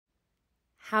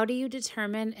How do you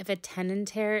determine if a tendon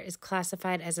tear is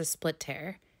classified as a split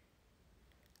tear?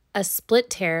 A split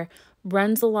tear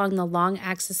runs along the long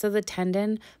axis of the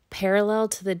tendon parallel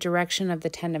to the direction of the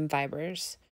tendon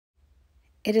fibers.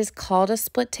 It is called a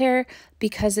split tear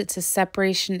because it's a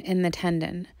separation in the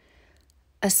tendon.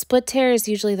 A split tear is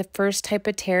usually the first type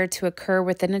of tear to occur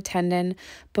within a tendon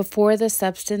before the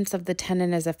substance of the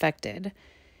tendon is affected.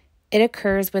 It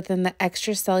occurs within the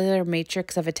extracellular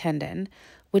matrix of a tendon,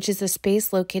 which is the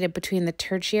space located between the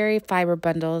tertiary fiber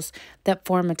bundles that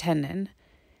form a tendon.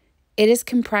 It is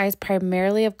comprised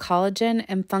primarily of collagen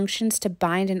and functions to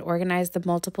bind and organize the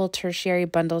multiple tertiary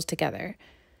bundles together.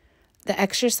 The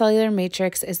extracellular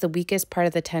matrix is the weakest part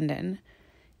of the tendon.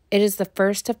 It is the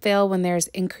first to fail when there is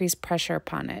increased pressure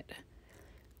upon it.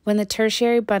 When the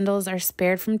tertiary bundles are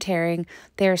spared from tearing,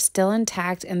 they are still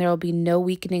intact and there will be no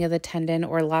weakening of the tendon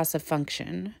or loss of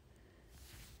function.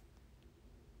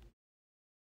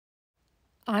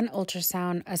 On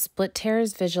ultrasound, a split tear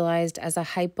is visualized as a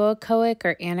hypoechoic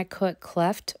or anechoic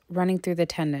cleft running through the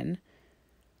tendon.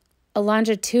 A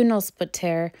longitudinal split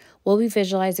tear will be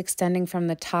visualized extending from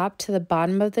the top to the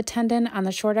bottom of the tendon on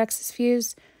the short axis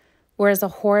views, whereas a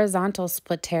horizontal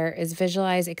split tear is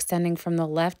visualized extending from the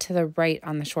left to the right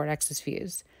on the short axis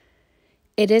views.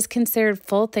 It is considered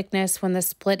full thickness when the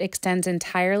split extends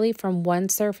entirely from one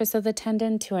surface of the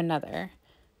tendon to another.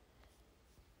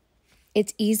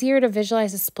 It's easier to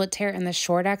visualize a split tear in the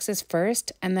short axis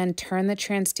first and then turn the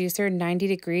transducer 90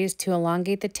 degrees to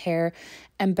elongate the tear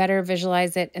and better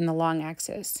visualize it in the long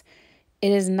axis.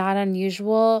 It is not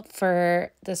unusual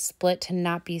for the split to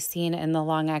not be seen in the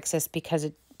long axis because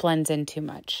it blends in too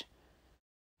much.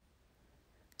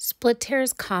 Split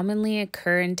tears commonly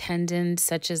occur in tendons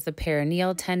such as the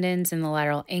peroneal tendons in the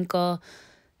lateral ankle,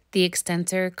 the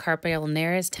extensor carpi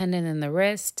ulnaris tendon in the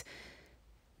wrist,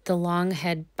 the long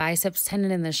head biceps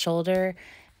tendon in the shoulder,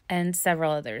 and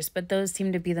several others, but those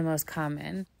seem to be the most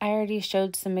common. I already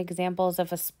showed some examples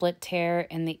of a split tear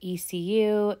in the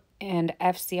ECU and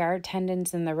FCR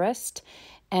tendons in the wrist,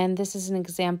 and this is an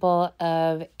example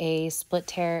of a split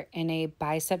tear in a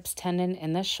biceps tendon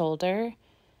in the shoulder.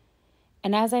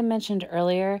 And as I mentioned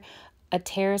earlier, a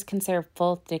tear is considered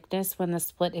full thickness when the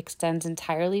split extends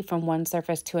entirely from one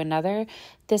surface to another.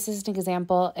 This is an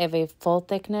example of a full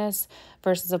thickness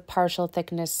versus a partial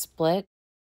thickness split.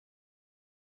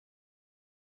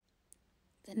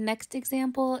 The next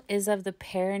example is of the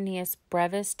peroneus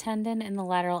brevis tendon in the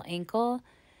lateral ankle.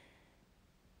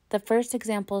 The first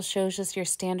example shows just your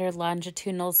standard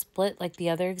longitudinal split like the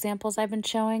other examples I've been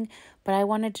showing, but I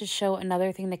wanted to show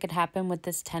another thing that could happen with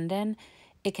this tendon.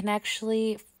 It can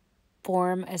actually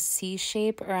form a C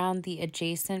shape around the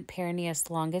adjacent peroneus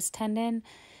longus tendon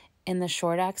in the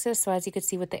short axis. So as you can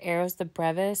see with the arrows, the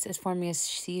brevis is forming a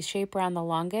C shape around the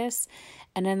longus.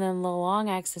 And then in the long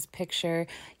axis picture,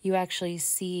 you actually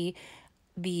see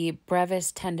the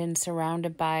brevis tendon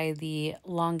surrounded by the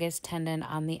longus tendon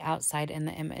on the outside in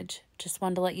the image. Just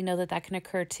wanted to let you know that that can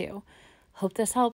occur too. Hope this helps.